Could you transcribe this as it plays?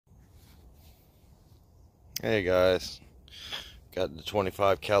Hey guys, got the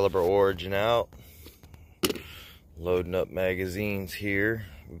 25 caliber Origin out, loading up magazines here.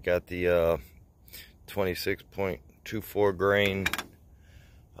 We got the 26.24 grain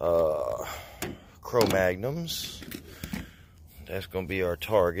Magnums. That's gonna be our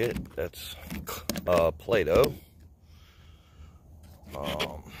target. That's Play-Doh.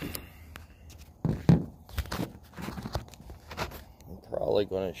 I'm probably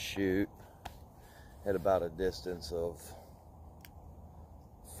gonna shoot at about a distance of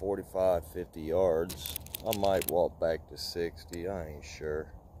 45-50 yards. I might walk back to 60, I ain't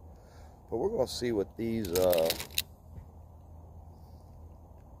sure, but we're gonna see what these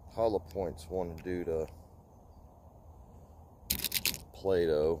hollow points want to do to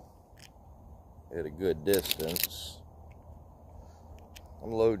Play-Doh at a good distance.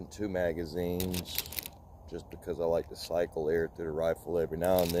 I'm loading 2 magazines just because I like to cycle air through the rifle every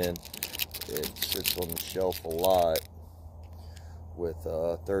now and then. It sits on the shelf a lot with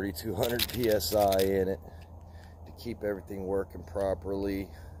 3200 psi in it to keep everything working properly.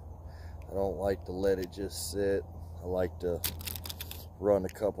 I don't like to let it just sit. I like to run a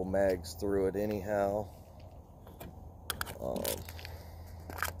couple mags through it anyhow.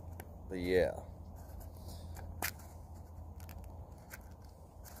 But yeah,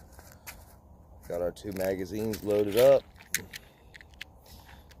 got our 2 magazines loaded up.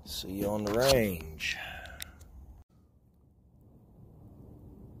 See you on the range.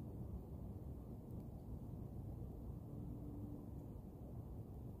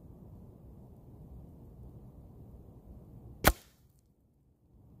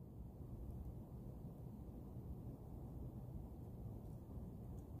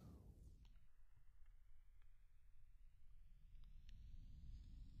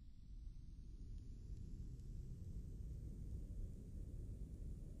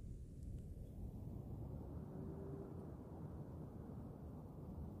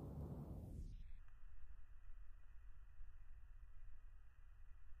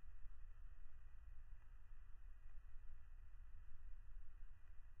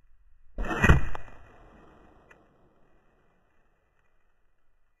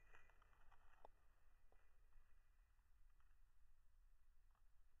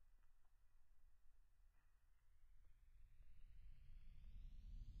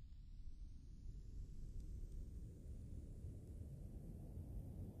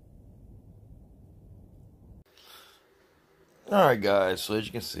 Alright guys, so as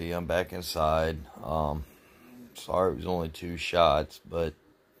you can see, I'm back inside. Sorry it was only 2 shots, but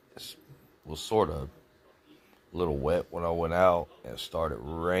it was sort of a little wet when I went out, and it started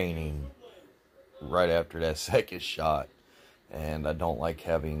raining right after that second shot. And I don't like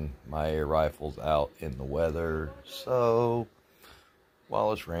having my air rifles out in the weather, so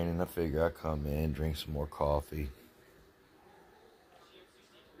while it's raining, I figure I come in, drink some more coffee.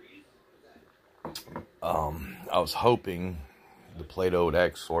 I was hoping the Play-Doh would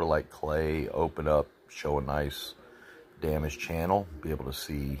act sort of like clay, open up, show a nice damage channel, be able to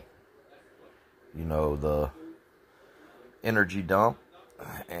see, you know, the energy dump.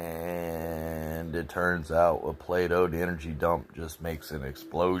 And it turns out with Play-Doh, the energy dump just makes an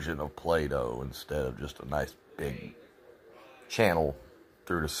explosion of Play-Doh instead of just a nice big channel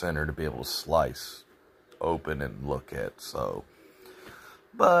through the center to be able to slice open and look at. So,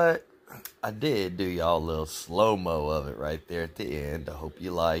 but I did do y'all a little slow-mo of it right there at the end. I hope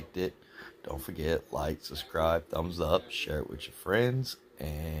you liked it. Don't forget, like, subscribe, thumbs up, share it with your friends.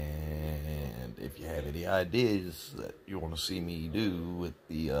 And if you have any ideas that you want to see me do with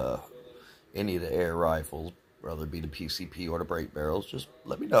the any of the air rifles, whether it be the PCP or the brake barrels, just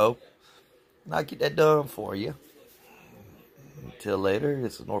let me know, and I'll get that done for you. Until later,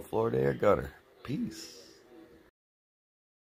 it's the North Florida Air Gunner. Peace.